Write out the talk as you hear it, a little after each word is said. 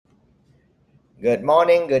Good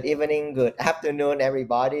morning, good evening, good afternoon,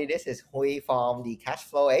 everybody. This is Hui from the Cash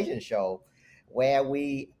Flow Agent Show, where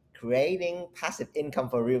we creating passive income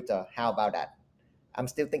for realtor. How about that? I'm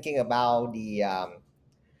still thinking about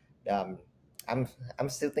um I'm I'm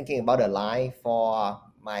still thinking about the line for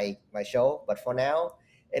my show, but for now,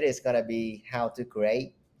 it is gonna be how to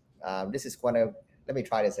create. This is gonna Let me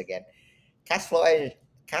try this again. Cash flow agent,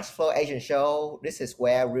 Cash flow agent show. This is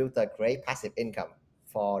where realtor create passive income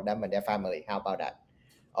for them and their family. How about that?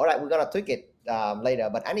 All right, we're gonna tweak it later.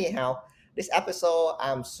 But anyhow, this episode,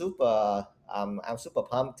 I'm super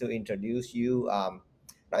pumped to introduce you.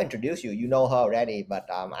 Not introduce you. You know her already, but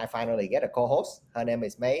I finally get a co-host. Her name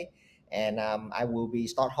is May, and I will be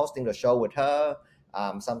start hosting the show with her.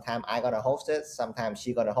 Sometime I gonna host it. Sometimes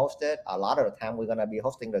she gonna host it. A lot of the time we're gonna be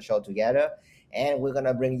hosting the show together, and we're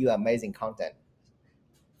gonna bring you amazing content.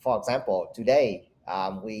 For example, today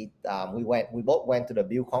we both went to the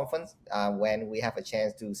Build conference when we have a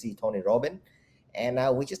chance to see Tony Robbins, and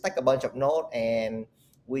we just take a bunch of notes and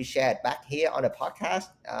we share it back here on the podcast,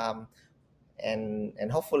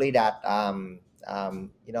 and hopefully that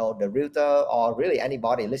the realtor or really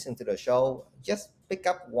anybody listening to the show just pick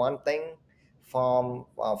up one thing from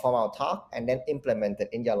our talk and then implement it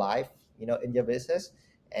in your life, in your business,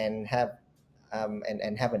 and have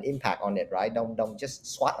an impact on it, right? Don't just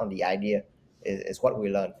swat on the idea. Is what we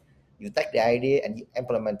learn. You take the idea and you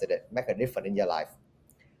implemented it, make a difference in your life.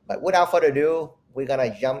 But without further ado, we're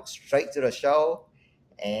gonna jump straight to the show,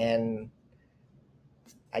 and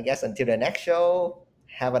I guess until the next show,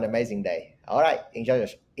 have an amazing day. All right, enjoy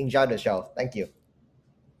the show. Thank you.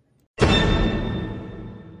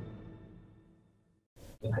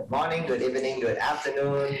 Good morning, good evening, good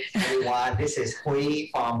afternoon, everyone. This is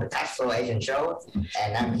Hui from the Cash Flow Agent Show,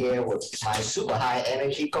 and I'm here with my super high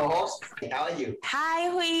energy co-host. How are you? Hi,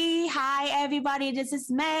 Hui. Hi, everybody. This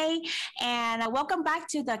is May, and welcome back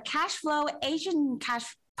to the Cash Flow Agent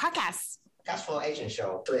Podcast. Cash Flow Agent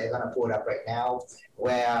Show. So I'm gonna pull it up right now,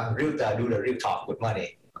 where realtor do the real talk with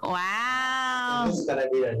money. Wow. This is gonna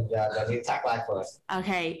be the new tagline for us.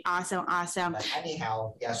 Okay, awesome. But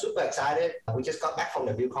anyhow, yeah, super excited. We just got back from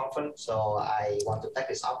the Build conference, so I want to take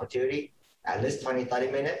this opportunity, at least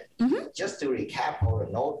 20-30 minutes, just to recap all the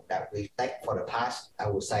notes that we've taken for the past, I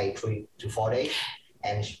would say 3 to 4 days,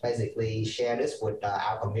 and basically share this with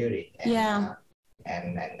our community. And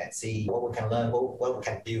see what we can learn, what we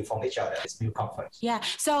can do from each other at this Build conference. Yeah.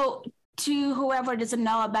 So to whoever doesn't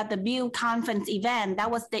know about the Build conference event,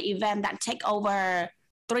 that was the event that took over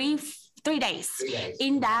three days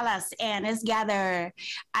in Dallas, and it's gathered,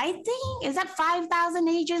 I think, is that 5,000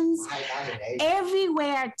 agents? 5,000 agents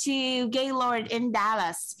everywhere to Gaylord in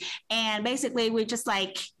Dallas. And basically we just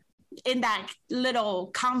like in that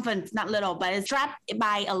little conference, not little, but it's trapped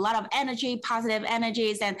by a lot of energy, positive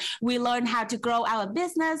energies. And we learn how to grow our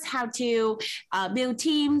business, how to build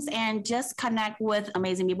teams, and just connect with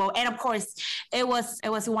amazing people. And of course, it was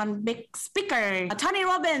one big speaker, Tony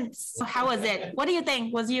Robbins. How was it? What do you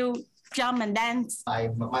think? Was you jump and dance?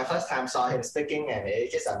 My first time saw him speaking, and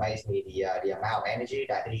it just amazed me the amount of energy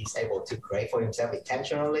that he's able to create for himself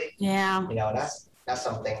intentionally. Yeah. That's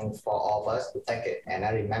something for all of us to take it. And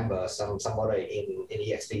I remember somebody in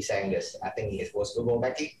EXP saying this. I think it was Google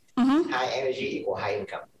Becky. High energy equal high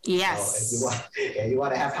income. Yes. So if you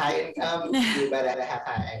want to have high income, you better have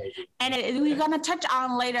high energy. And we're gonna touch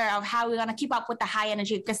on later of how we're gonna keep up with the high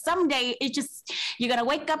energy, because someday it's just you're gonna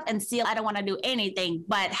wake up and see I don't want to do anything,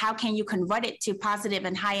 but how can you convert it to positive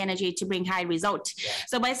and high energy to bring high result? Yeah.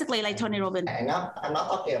 So basically, like Tony Robbins. And I'm not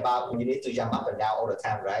talking about you need to jump up and down all the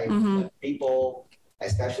time, right? People,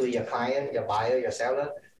 especially your client, your buyer, your seller,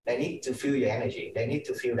 they need to feel your energy. They need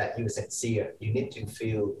to feel that you're sincere. They need to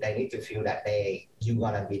feel that you're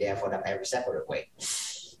gonna be there for them every step of the way.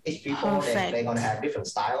 Each people, they're gonna have different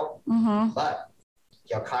style, but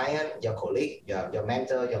your client, your colleague, your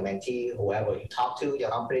mentor, your mentee, whoever you talk to, your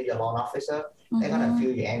company, your loan officer, they're gonna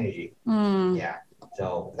feel your energy. Yeah.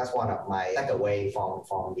 So that's one of my takeaway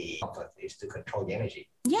from the conference is to control the energy.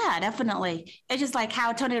 Yeah, definitely. It's just like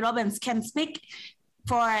how Tony Robbins can speak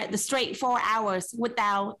for the straight 4 hours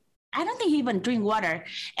without, I don't think he even drink water,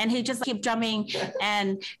 and he just keep drumming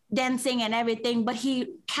and dancing and everything, but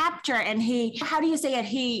he capture and how do you say it?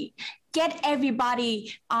 He get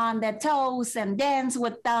everybody on their toes and dance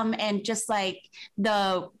with them, and just like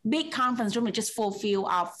the big conference room is just fulfilled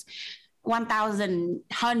of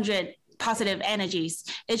 1,100 positive energies.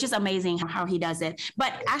 It's just amazing how he does it.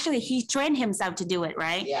 But actually, he trained himself to do it,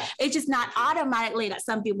 right? Yeah. It's just not automatically that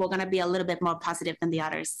some people are going to be a little bit more positive than the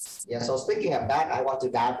others. Yeah. So speaking of that, I want to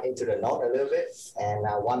dive into the note a little bit. And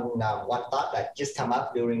one thought that just come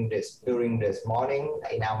up during this morning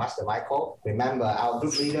in our mastermind call. Remember, our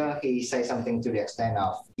group leader, he said something to the extent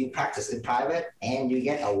of, you practice in private and you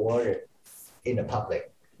get awarded in the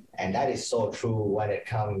public. And that is so true when it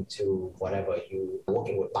comes to whatever you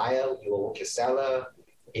working with buyer, you work with seller,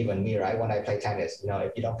 even me, right? When I play tennis,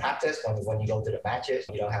 if you don't practice, when you go to the matches,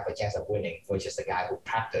 you don't have a chance of winning, which is the guy who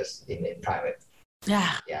practiced in private.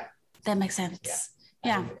 Yeah. Yeah. That makes sense.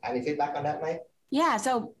 Yeah. Any feedback on that, Mike? Yeah.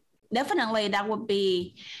 So definitely that would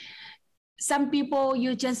be, some people,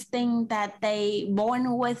 you just think that they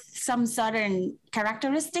born with some certain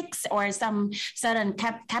characteristics or some certain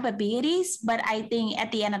capabilities, but I think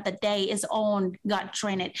at the end of the day, it's all God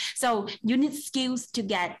trained. So you need skills to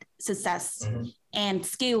get success, and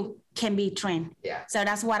skill can be trained. Yeah. So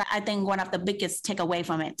that's what I think one of the biggest takeaway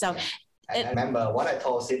from it. So I remember what I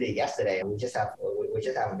told Cindy yesterday. We just have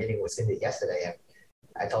a meeting with Cindy yesterday, and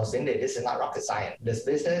I told Cindy, this is not rocket science. This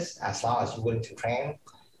business, as long as you're willing to train,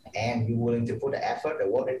 and you're willing to put the effort, the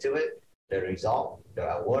work into it, the result, the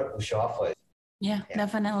award will show up for it. Yeah,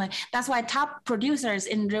 definitely. That's why top producers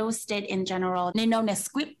in real estate in general, they know their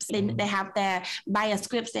scripts. They have their buyer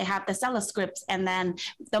scripts, they have the seller scripts. And then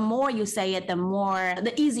the more you say it,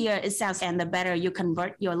 the easier it sounds and the better you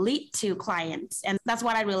convert your lead to clients. And that's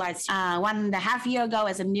what I realized 1.5 years ago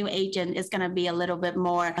as a new agent. It's going to be a little bit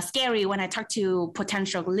more scary when I talk to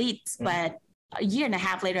potential leads, but a year and a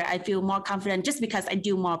half later, I feel more confident just because I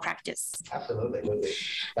do more practice. Absolutely.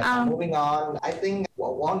 But moving on, I think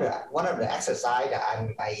one of the exercise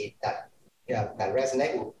that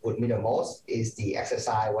resonate with me the most is the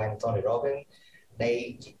exercise when Tony Robbins,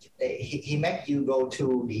 he make you go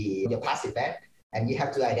to your past event and you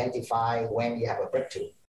have to identify when you have a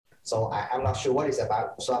breakthrough. So I'm not sure what it's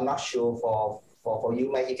about. So I'm not sure for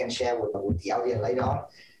you, maybe you can share with the audience later on.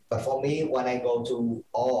 But for me, when I go to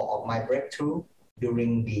all of my breakthrough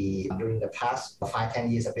during the past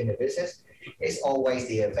 5-10 years of in the business, it's always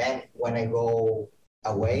the event when I go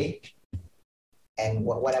away and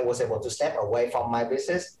when I was able to step away from my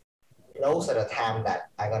business. Those are the time that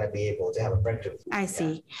I'm going to be able to have a breakthrough. I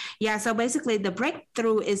see. Yeah. So basically the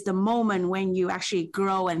breakthrough is the moment when you actually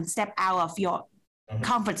grow and step out of your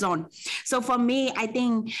comfort zone. So for me, I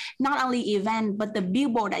think not only event, but the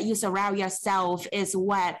billboard that you surround yourself is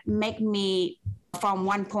what make me from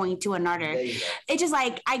one point to another. It's just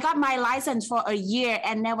like I got my license for a year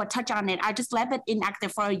and never touch on it. I just left it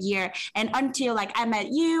inactive for a year. And until like I met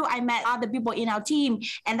you, I met other people in our team.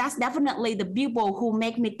 And that's definitely the people who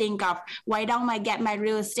make me think of, why don't I get my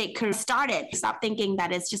real estate career started? Stop thinking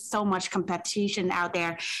that it's just so much competition out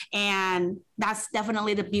there. And that's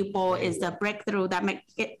definitely the people is the breakthrough that make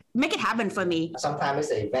it happen for me. Sometimes it's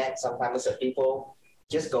the event, sometimes it's the people.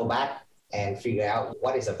 Just go back and figure out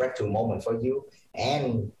what is a breakthrough moment for you.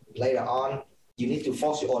 And later on, you need to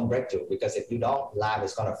force your own breakthrough, because if you don't, life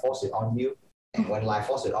is going to force it on you. And when life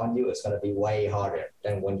forces it on you, it's going to be way harder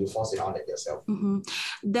than when you force it on it yourself.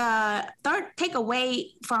 The third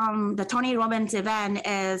takeaway from the Tony Robbins event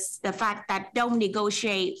is the fact that don't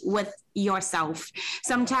negotiate with yourself.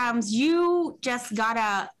 Sometimes you just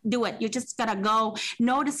gotta do it. You just gotta go,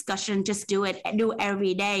 no discussion, just do it, do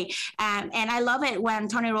every day. And I love it when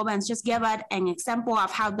Tony Robbins just gave us an example of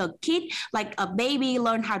how the kid, like a baby,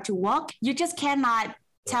 learn how to walk. You just cannot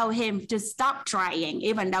tell him to stop trying,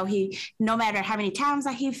 even though no matter how many times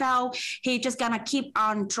that he fell, he just gonna keep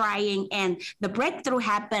on trying, and the breakthrough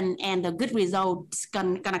happen and the good results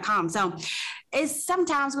gonna come. So it's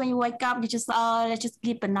sometimes when you wake up, you just, let's just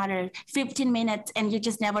give another 15 minutes, and you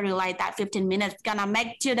just never realize that 15 minutes gonna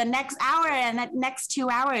make to the next hour and the next 2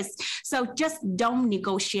 hours. So just don't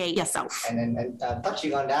negotiate yourself. And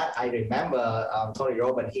touching on that, I remember Tony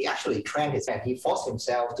Robbins, he actually trained his hand. He forced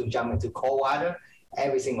himself to jump into cold water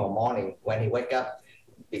every single morning when he wake up,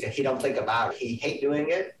 because he don't think about it. He hate doing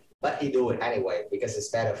it, but he do it anyway because it's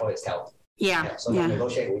better for his health. So don't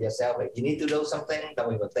negotiate with yourself. Like, you need to do something,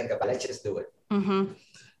 don't even think about it. Let's just do it.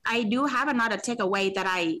 I do have another takeaway that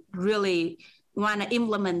I really want to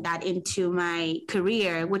implement that into my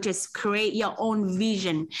career, which is create your own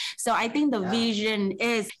vision. So I think the vision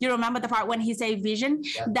is, you remember the part when he say vision,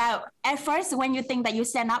 that at first when you think that you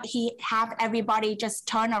stand up, he have everybody just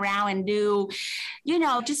turn around and do,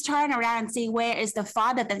 just turn around and see where is the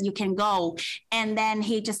farther that you can go. And then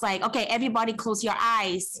he just like, okay, everybody close your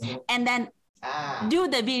eyes. And then do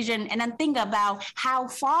the vision and then think about how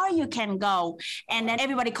far you can go, and then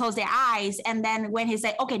everybody close their eyes, and then when he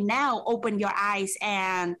say, okay, now open your eyes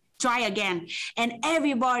and try again. And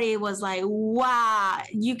everybody was like, wow,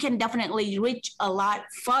 you can definitely reach a lot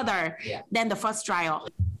further than the first trial.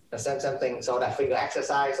 The same thing. So that finger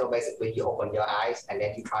exercise, so basically you open your eyes and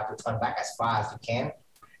then you try to turn back as far as you can.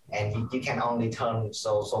 And you can only turn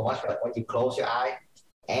so much, but when you close your eye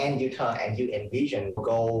and you turn and you envision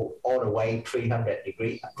go all the way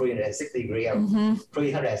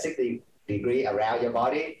 360 degree around your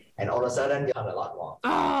body, and all of a sudden you turn a lot more.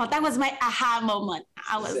 Oh, that was my aha moment.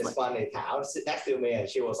 It's funny. I was sitting next to me and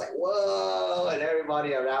she was like, whoa, and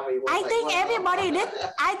everybody around me was I think everybody did.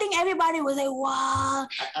 I think everybody was like, wow.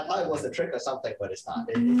 I thought it was a trick or something, but it's not.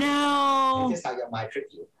 No. It's just how your mind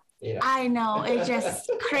tricks you. You know? I know, it's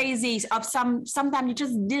just crazy. Sometimes you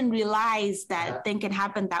just didn't realize that thing can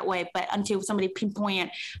happen that way, but until somebody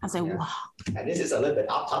pinpointed, I was like, wow. And this is a little bit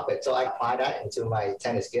off topic, so I apply that into my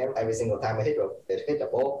tennis game. Every single time I hit the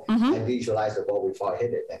ball, I visualize the ball before I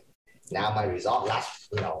hit it. And now my result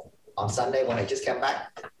on Sunday when I just came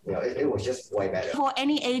back, it was just way better. For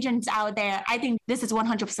any agents out there, I think this is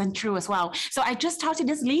 100% true as well. So I just talked to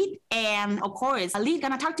this lead, and of course, a lead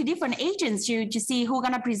gonna talk to different agents to see who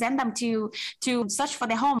gonna present them to search for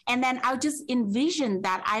their home. And then I'll just envision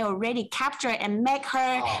that I already capture and make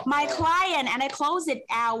her my client, and I close it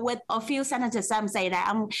out with a few sentences. Some say that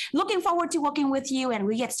I'm looking forward to working with you, and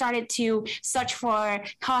we get started to search for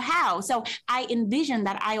her house. So I envision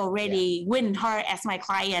that I already win her as my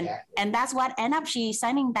client. And that's what ended up she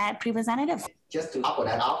signing that representative. Just to put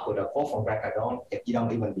that up with a form record on, if you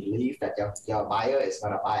don't even believe that your buyer is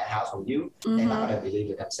going to buy a house from you, they're not going to believe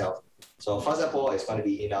it themselves. So first of all, it's going to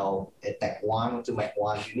be, it takes one to make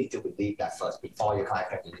one. You need to believe that first before your client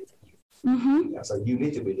can believe in you. So you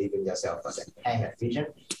need to believe in yourself first and plan a vision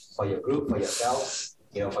for your group, for yourself,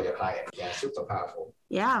 for your client. Yeah, super powerful.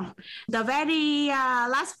 Yeah. The very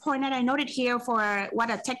last point that I noted here for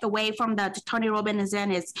what I take away from the Tony Robbins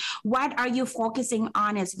is what are you focusing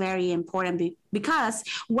on is very important because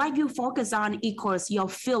what you focus on equals your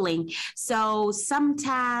feeling. So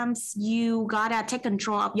sometimes you gotta take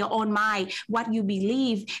control of your own mind, what you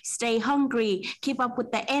believe, stay hungry, keep up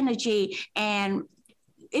with the energy. And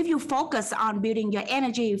if you focus on building your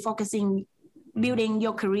energy, building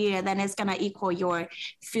your career, then it's gonna equal your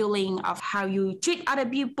feeling of how you treat other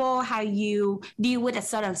people, how you deal with a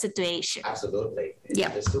certain situation. Absolutely.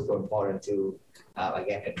 It's super important to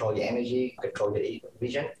again control your energy, control your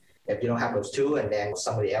vision. If you don't have those two, and then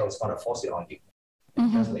somebody else is gonna force it on you,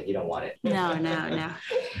 trust me, you don't want it. No.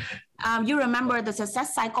 You remember the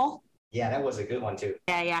success cycle? Yeah, that was a good one too.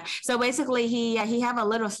 Yeah. So basically, he have a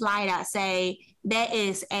little slide that say there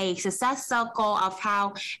is a success circle of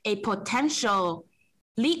how a potential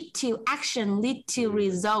lead to action, lead to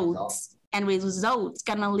results, and results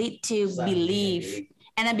gonna lead to belief.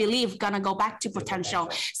 And I believe gonna go back to potential.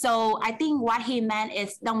 So I think what he meant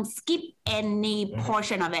is don't skip any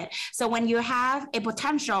portion of it. So when you have a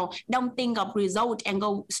potential, don't think of result and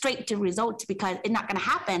go straight to result because it's not gonna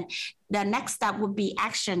happen. The next step would be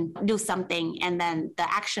action, do something, and then the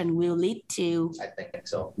action will lead to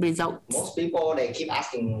results. Most people, they keep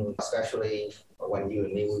asking, especially when you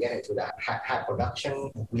and me, we get into that high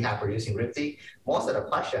production, we have producing Ripty. Most of the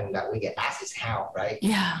question that we get asked is how, right?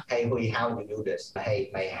 Yeah. Hey, Hui, how do you do this? Hey,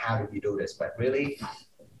 May, how do you do this? But really,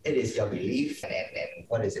 it is your belief and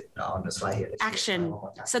what is it on the slide here? Action.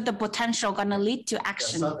 So the potential gonna lead to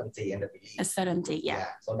action. The certainty and the belief. A certainty, yeah.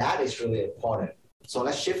 So that is really important. So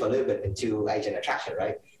let's shift a little bit into agent attraction,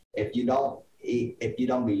 right? If you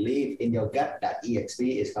don't believe in your gut that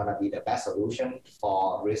EXP is gonna be the best solution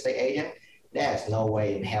for real estate agent, there's no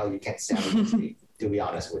way in hell you can sell EXP, to be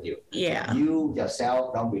honest with you. Yeah. If you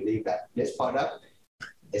yourself don't believe that this product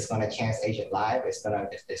is gonna change agent life, it's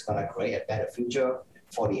gonna create a better future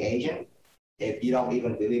for the agent. If you don't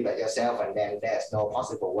even believe it yourself, and then there's no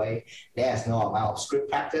possible way, there's no amount of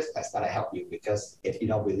script practice that's gonna help you, because if you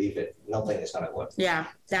don't believe it, nothing is gonna work. Yeah,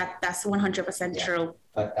 that's 100% true.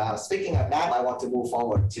 But speaking of that, I want to move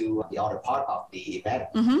forward to the other part of the event.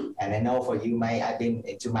 And I know for you, May, I've been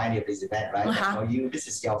into many of this event, right? For you, this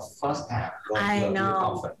is your first time going to a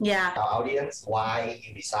conference. Yeah. Our audience, why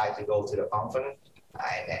you decide to go to the conference,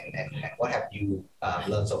 and what have you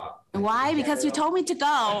learned so far? Why? Because you told me to go.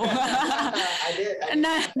 I did.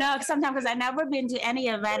 No, sometimes because I never been to any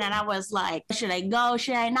event and I was like, should I go?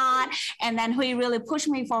 Should I not? And then he really pushed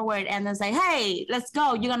me forward and then say, hey, let's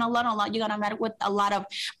go. You're going to learn a lot. You're going to meet with a lot of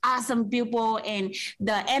awesome people, and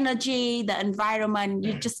the energy, the environment,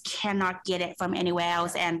 you just cannot get it from anywhere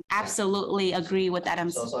else. And absolutely agree with that.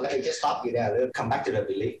 So let me just stop you there. Come back to the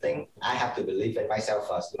belief thing. I have to believe in myself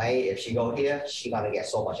first. May, if she go here, she's going to get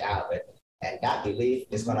so much out of it. And that belief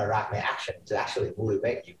is going to drive my action to actually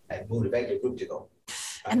motivate you and motivate your group to go.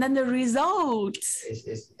 Right? And then the results.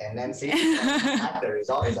 And then see, the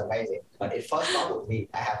result is amazing. But it first started with me.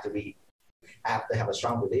 I have to have a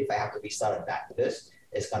strong belief. I have to be certain that this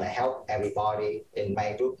is going to help everybody in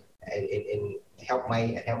my group and help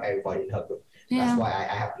me and help everybody in her group. Yeah. That's why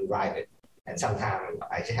I have to drive it. And sometimes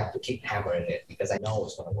I just have to keep hammering it because I know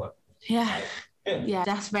it's going to work. Yeah. Right? Yeah,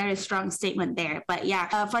 that's very strong statement there. But yeah,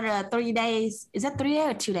 for the 3 days, is that 3 days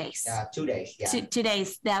or 2 days? 2 days. Yeah. 2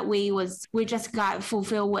 days that we just got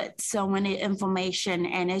fulfilled with so many information,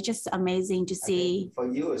 and it's just amazing to see.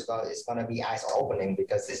 For you, it's gonna be eyes opening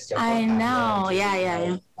because this is your first I time know. to,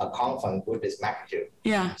 Yeah. A conference with this magnitude.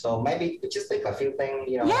 Yeah. So maybe just pick a few things,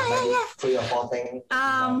 maybe 3 or 4 things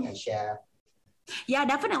and share. Yeah,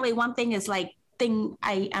 definitely. One thing is like,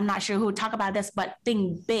 I'm not sure who talk about this, but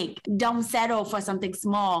think big. Don't settle for something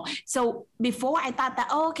small. So before I thought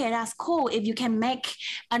that, okay, that's cool if you can make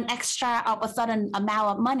an extra of a certain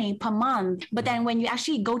amount of money per month. But then when you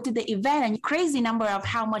actually go to the event and crazy number of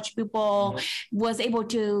how much people was able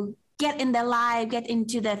to get in their life, get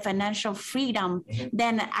into the financial freedom,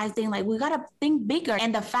 then I think like we gotta think bigger.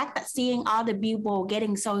 And the fact that seeing all the people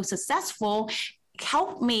getting so successful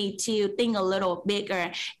helped me to think a little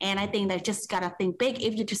bigger. And I think that just gotta think big.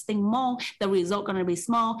 If you just think small, the result gonna be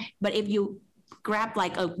small. But if you grab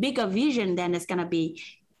like a bigger vision, then it's gonna be.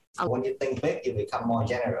 When you think big, you become more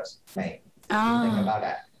generous. Right? Think about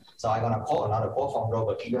that. So I'm gonna quote another quote from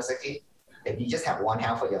Robert Kiyosaki. If you just have one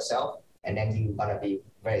house for yourself, and then you're gonna be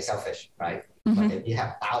very selfish, right? But if you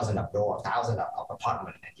have thousands of doors, thousands of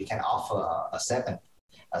apartments, and you can offer a safe and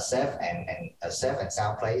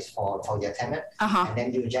sound place for your tenant, and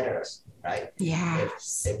then you're generous, right? Yeah.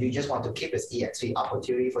 If you just want to keep this EXP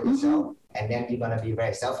opportunity for yourself, and then you're gonna be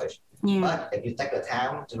very selfish. Yeah. But if you take the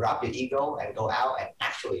time to drop your ego and go out and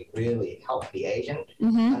actually really help the agent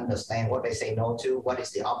understand what they say no to, what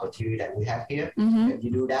is the opportunity that we have here, if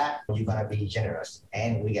you do that, you're gonna be generous,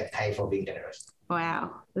 and we get paid for being generous.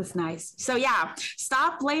 Wow, that's nice. So yeah,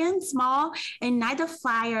 stop playing small, and neither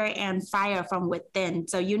fire and fire from within.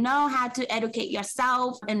 So you know how to educate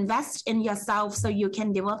yourself, invest in yourself so you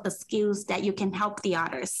can develop the skills that you can help the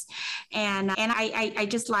others. And I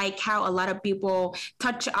just like how a lot of people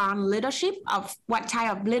touch on leadership, of what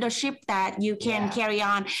type of leadership that you can carry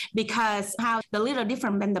on, because how the leader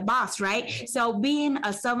different than the boss, right? So being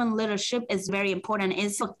a servant leadership is very important.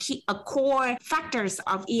 It's a core factors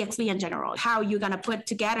of EXP in general. How you gonna put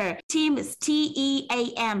together. Team is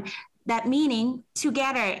TEAM. That meaning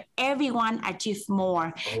together, everyone achieve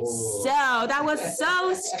more. Oh. So that was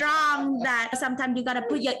so strong that sometimes you gotta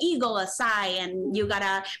put your ego aside and you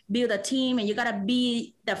gotta build a team, and you gotta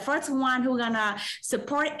be the first one who gonna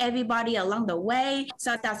support everybody along the way.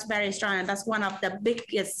 So that's very strong, and that's one of the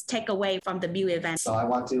biggest takeaway from the Build event. So I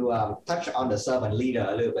want to touch on the servant leader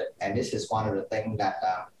a little bit, and this is one of the things that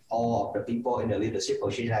all of the people in the leadership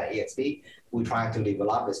position at EXP, we're trying to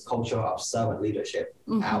develop this culture of servant leadership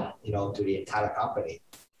out, to the entire company.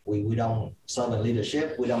 We don't servant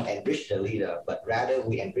leadership, we don't enrich the leader, but rather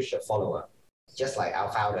we enrich the follower. Just like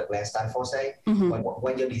our founder, Glenn Stanford say,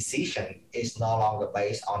 when your decision is no longer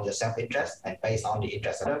based on your self-interest and based on the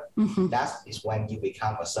interest of others, that is when you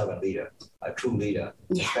become a servant leader, a true leader,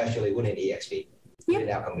 especially within EXP,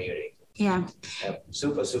 within our community. Yeah.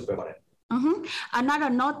 Super, super important. Another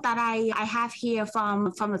note that I have here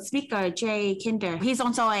from the speaker, Jay Kinder. He's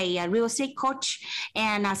also a real estate coach,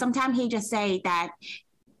 and sometimes he just say that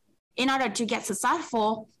in order to get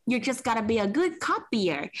successful, you just gotta be a good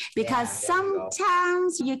copier, because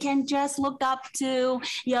sometimes you can just look up to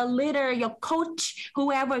your leader, your coach,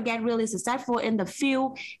 whoever get really successful in the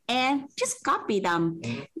field, and just copy them.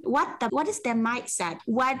 What is their mindset?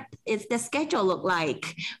 What is the schedule look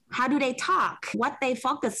like? How do they talk? What they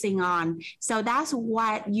focusing on? So that's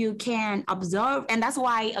what you can observe, and that's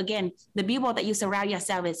why again the people that you surround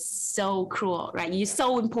yourself is so cruel, right? You're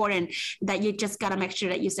so important that you just gotta make sure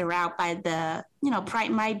that you surround by the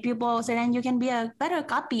bright-minded people, so then you can be a better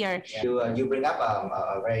copier. You bring up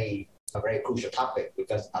a very crucial topic,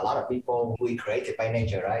 because a lot of people, we created by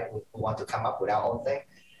nature, right? We want to come up with our own thing.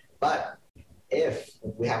 But if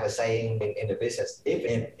we have a saying in the business, if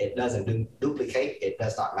it doesn't duplicate, it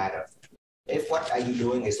does not matter. If what are you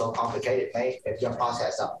doing is so complicated, mate, if your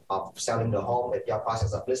process of selling the home, if your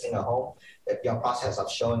process of listing a home, if your process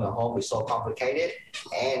of showing a home is so complicated,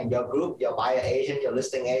 and your group, your buyer agent, your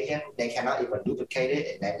listing agent, they cannot even duplicate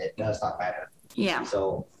it, and then it does not matter. Yeah.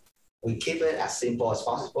 So we keep it as simple as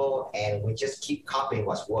possible, and we just keep copying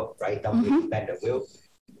what's worked, right? Don't reinvent the wheel.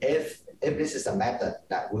 If this is a method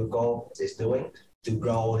that Will Go is doing to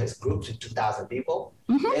grow his group to 2,000 people,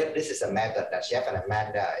 if this is a method that Jeff and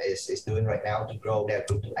Amanda is doing right now to grow their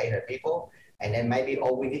group to 800 people, And then maybe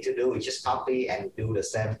all we need to do is just copy and do the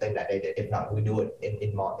same thing that they did. If not, we do it in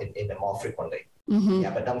the more frequently. Mm-hmm.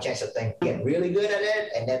 Yeah, but don't change the thing. Get really good at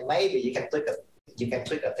it, and then maybe you can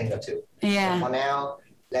tweak a thing or two. Yeah. But for now,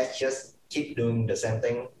 let's just keep doing the same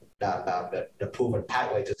thing, the proven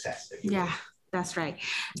pathway to success. Yeah. That's right.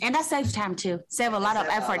 And that saves time too. Save a lot of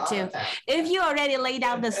effort too. If you already laid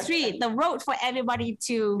out the street, the road for everybody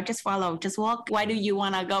to just follow, just walk. Why do you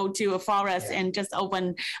want to go to a forest and just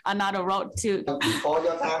open another road to? Before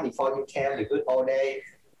your time, before you came, the good old day,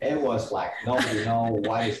 it was like nobody know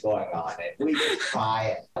what is going on. And we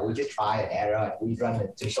just try and error, and we run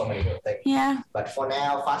into so many good things. Yeah. But for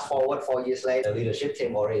now, fast forward 4 years later, the leadership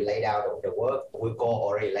team already laid out the work. We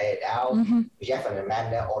already laid it out. Mm-hmm. Jeff and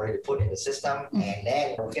Amanda already put in the system, and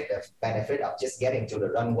then we get the benefit of just getting to the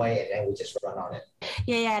runway, and then we just run on it.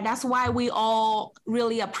 Yeah. That's why we all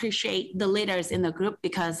really appreciate the leaders in the group,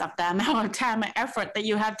 because of the amount of time and effort that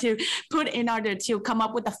you have to put in order to come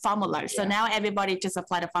up with the formula. So now everybody just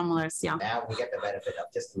apply the formulas. Yeah. Now we get the benefit of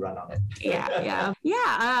just run on it. Yeah.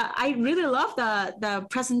 I really love the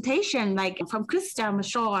presentation, like from Krista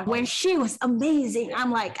Mashore, when she was amazing. I'm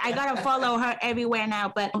like, I gotta follow her everywhere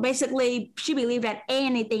now. But basically, she believed that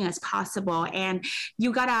anything is possible, and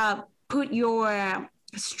you gotta put your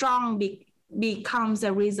strong becomes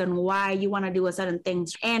a reason why you want to do a certain thing.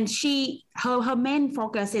 And her main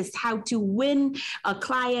focus is how to win a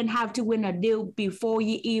client, how to win a deal before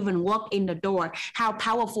you even walk in the door. How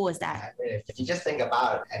powerful is that? If you just think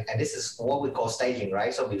about it, and this is what we call staging,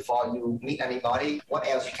 right? So before you meet anybody, what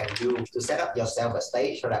else you can do to set up yourself a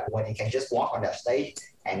stage so that when you can just walk on that stage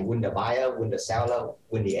and win the buyer, win the seller,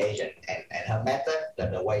 win the agent. And her method,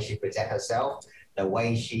 the way she presents herself, the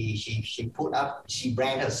way she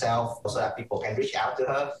brand herself so that people can reach out to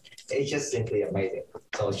her, it's just simply amazing.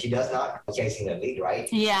 So she does not chasing a lead,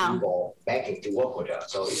 right? Yeah. People begging to work with her.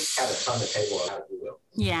 So it's kind of turn the table around, if you will.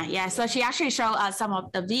 Yeah. So she actually showed us some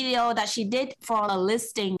of the video that she did for a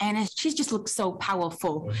listing, and she just looks so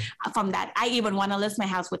powerful from that. I even want to list my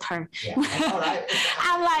house with her. Yeah. All right.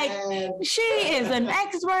 I'm like, she is an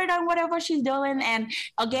expert on whatever she's doing. And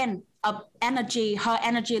again, her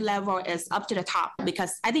energy level is up to the top,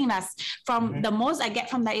 because I think that's from the most I get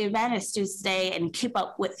from the event is to stay and keep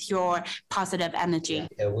up with your positive energy.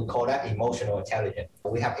 Yeah. We call that emotional intelligence.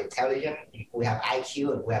 We have intelligence, we have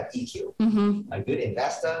IQ, and we have EQ. Mm-hmm. A good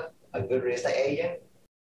investor, a good real estate agent,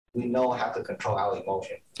 we know how to control our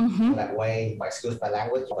emotion. Mm-hmm. That way, excuse my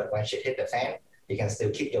language, but when shit hit the fan, you can still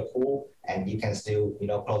keep your cool and you can still,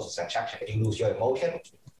 close the transaction. If you lose your emotion,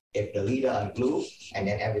 if the leader unglued, and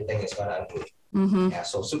then everything is going to unglue. Mm-hmm. Yeah,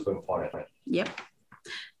 so super important. Yep.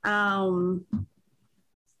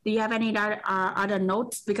 Do you have any other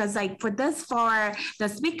notes? Because for the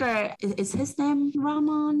speaker, is his name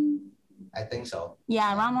Ramon? I think so.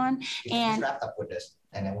 Yeah, Ramon. And wrapped up with this,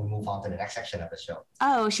 and then we move on to the next section of the show.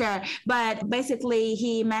 Oh, sure. But basically,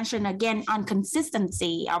 he mentioned again on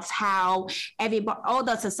consistency of how all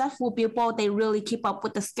the successful people, they really keep up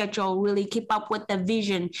with the schedule, really keep up with the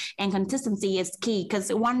vision, and consistency is key.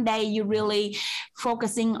 Because one day you really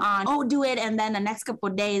focusing on, do it, and then the next couple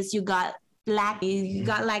of days you got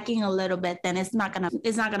lacking a little bit, then it's not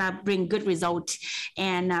gonna bring good results.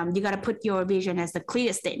 And you gotta put your vision as the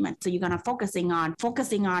clear statement. So you're gonna focusing on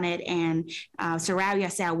it, and surround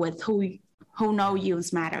yourself with who know you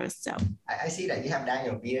matters. So I see that you have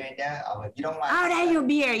Daniel Beer in there. You don't mind? Oh, Daniel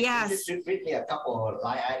Beer, yes. Just read me a couple of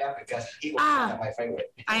line items, because he was one of my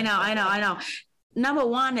favorite. I know. Number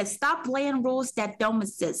one is stop playing rules that don't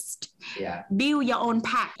exist. Yeah. Build your own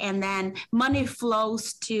pack, and then money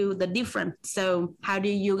flows to the different. So how do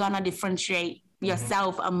you gonna differentiate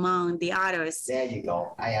yourself among the others? There you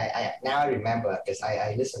go. I now remember, because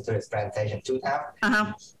I listened to his presentation 2 times.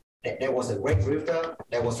 Uh-huh. There was a great realtor,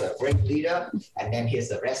 there was a great leader, and then here's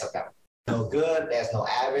the rest of them. No good, there's no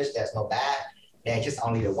average, there's no bad. There's just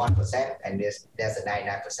only the 1%, and there's the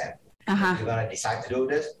 99%. Uh-huh. If you're gonna decide to do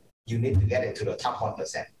this, you need to get into the top 1%.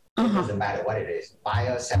 It doesn't matter what it is.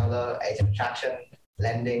 Buyer, seller, agent attraction,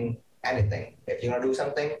 lending, anything. If you're going to do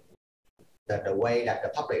something, the way that the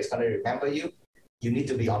public is going to remember you, you need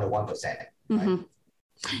to be on the 1%. Right?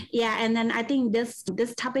 Yeah, and then I think this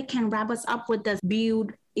topic can wrap us up with the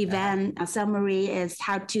build event. A summary is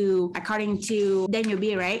how to, according to Daniel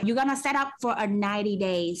B, right? You're gonna set up for a 90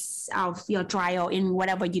 days of your trial in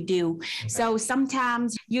whatever you do. Okay. So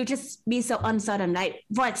sometimes you just be so uncertain. Like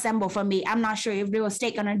for example, for me, I'm not sure if real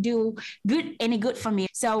estate gonna do any good for me.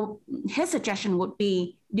 So his suggestion would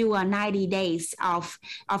be do a 90 days of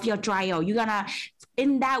your trial. You're gonna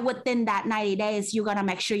within that 90 days, you're gonna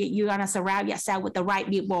make sure you're gonna surround yourself with the right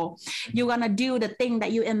people. You're gonna do the thing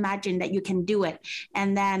that you imagine that you can do it,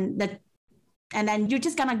 and then And then you're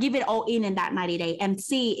just gonna give it all in that 90 days and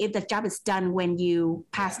see if the job is done when you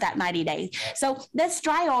pass that 90 days. So this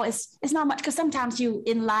trial is not much, because sometimes you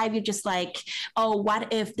in life you're just like, oh, what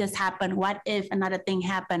if this happened? What if another thing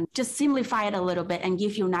happened? Just simplify it a little bit and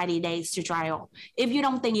give you 90 days to trial. If you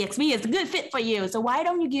don't think EXP is a good fit for you, so why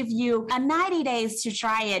don't you give you a 90 days to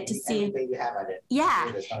try it to see? Anything you have at it.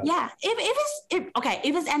 Yeah.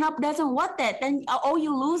 If it's end up doesn't worth it, then all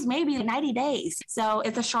you lose maybe 90 days. So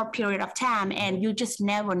it's a short period of time, and you just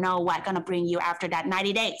never know what's gonna bring you after that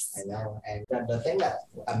 90 days. I know, and the thing that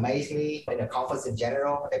amazed me in the conference in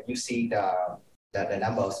general, if you see the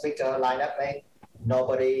number of speakers lined up, right?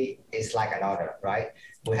 Nobody is like another, right?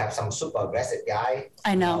 We have some super aggressive guy.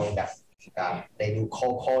 I know. That they do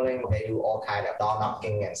cold calling, they do all kind of door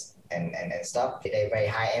knocking and stuff. They're very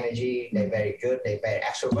high energy, they're very good, they're very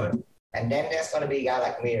extrovert. And then there's going to be a guy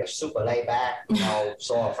like me, super laid back,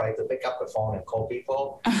 so afraid to pick up the phone and call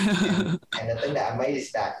people. and the thing that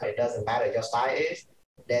amazes that it doesn't matter your style is,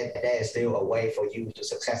 there is still a way for you to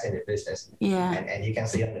success in the business. Yeah. And you can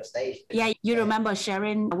see on the stage. Yeah, you remember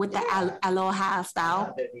sharing with the Aloha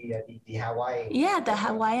style? The Hawaii. Yeah, the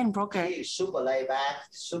Hawaiian broker. She's super laid back,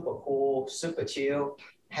 super cool, super chill,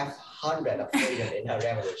 have hundreds of millions in her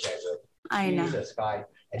revenue share group. I know. Jesus Christ.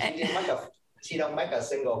 And she don't make a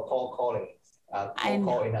single cold calling.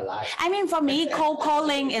 Call in her life. I mean, for me, cold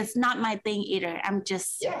calling is not my thing either. I'm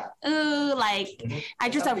just, I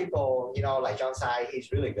just some people, like John Sai,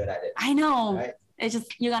 he's really good at it. I know. Right? It's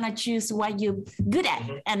just, you're going to choose what you're good at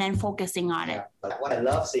and then focusing on it. But what I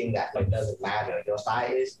love seeing that, it doesn't matter your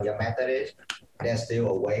style is, your method is, there's still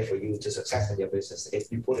a way for you to success in your business if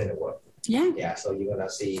you put in the work. Yeah. Yeah. So you're going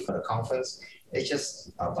to see for the conference, it's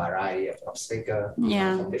just a variety of speakers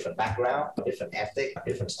from different background, different ethic,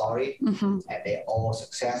 different story, and they're all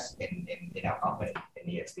success in our company, in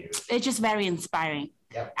the experience. It's just very inspiring.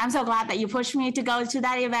 Yep. I'm so glad that you pushed me to go to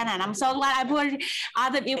that event, and I'm so glad I put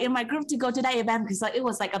other people in my group to go to that event, because it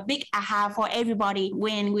was like a big aha for everybody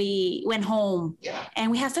when we went home. Yeah.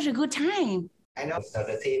 And we had such a good time. I know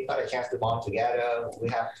the team got a chance to bond together. We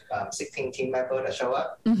have 16 team members that show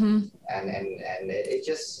up, and it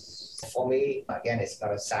just, for me, again, it's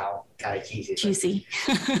gonna sound kind of cheesy.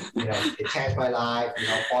 It changed my life.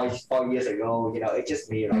 4 years ago, it's just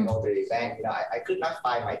me. Like go to the event, I could not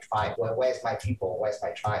find my tribe. Where's my people? Where's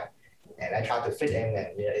my tribe? And I try to fit in, and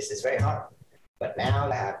it's very hard. But now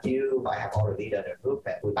I have you, I have all the leaders in the group,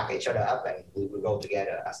 and we back each other up, and we go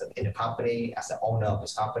together in the company, as the owner of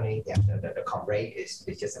this company. Yeah, the camaraderie is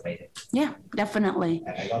just amazing. Yeah, definitely.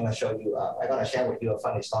 And I'm gonna show you. I'm gonna share with you a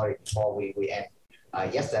funny story before we end.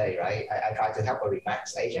 Yesterday, right? I tried to help a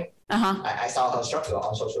Remax agent. I saw her struggle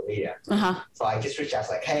on social media. So I just reached out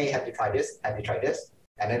like, hey, have you tried this? Have you tried this?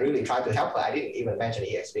 And I really tried to help her. I didn't even mention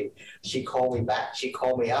EXP. She called me back. She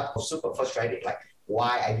called me up, super frustrated, like,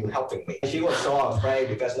 why are you helping me? She was so afraid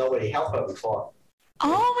because nobody helped her before.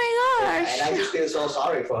 Oh my gosh. And I just feel so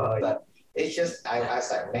sorry for her. But it's just, I was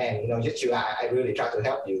like, man, just you, I really tried to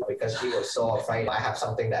help you, because she was so afraid I have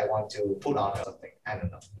something that I want to put on or something. I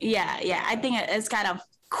don't know. Yeah. I think it's kind of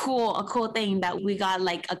a cool thing that we got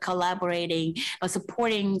like a collaborating, a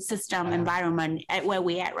supporting system environment at where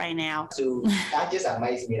we at right now. So that just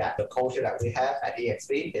amazes me that the culture that we have at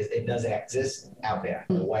EXP it doesn't exist out there.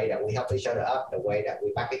 The way that we help each other up, the way that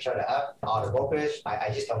we back each other up, all the brokerage, I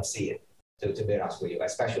just don't see it. To be honest with you,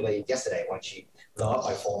 especially yesterday when she blew up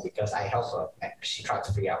my phone because I helped her and she tried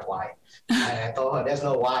to figure out why. And I told her, there's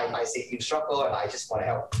no why. I see you struggle and I just want to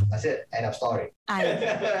help. That's it. End of story.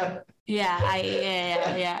 Yeah.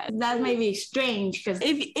 That may be strange, because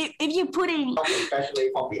if you put in, especially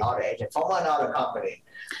from the other agent, from another company,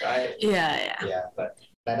 right? Yeah. But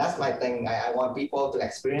that's my thing. I want people to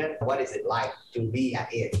experience what is it like to be at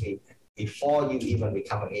EXP before you even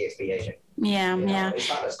become an EXP agent. Yeah. It's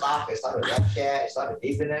not a stock, it's not a rev share, it's not a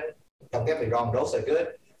dividend. Don't get me wrong, those are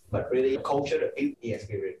good, but really culture, the EXP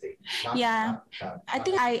really. I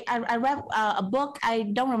think I read a book, I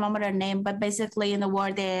don't remember the name, but basically in the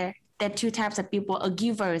world there are two types of people, a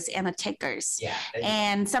givers and a takers. Yeah.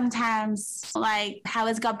 And sometimes, like how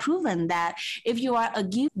it's got proven that if you are a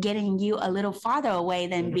giver, getting you a little farther away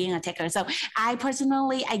than being a taker. So I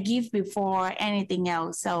personally, I give before anything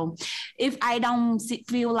else. So if I don't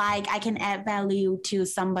feel like I can add value to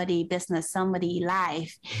somebody business, somebody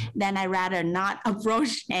life, then I rather not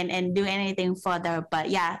approach and do anything further. But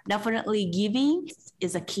yeah, definitely giving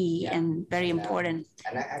is a key and very important.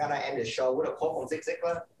 And I'm going to end the show with a quote from Zig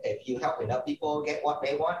Ziglar. If you help enough people get what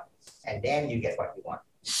they want, and then you get what you want.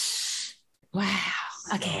 Wow.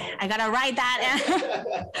 Okay, I gotta write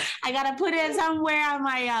that. I gotta put it somewhere on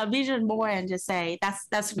my vision board and just say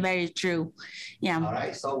that's very true. Yeah. All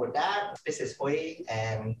right. So with that, this is Hui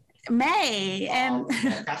and May and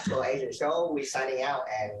the Cash Flow Agent Show. We're signing out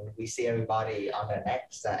and we see everybody on the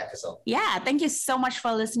next episode. yeah, thank you so much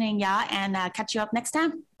for listening, y'all, and catch you up next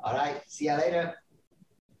time. All right. See you later.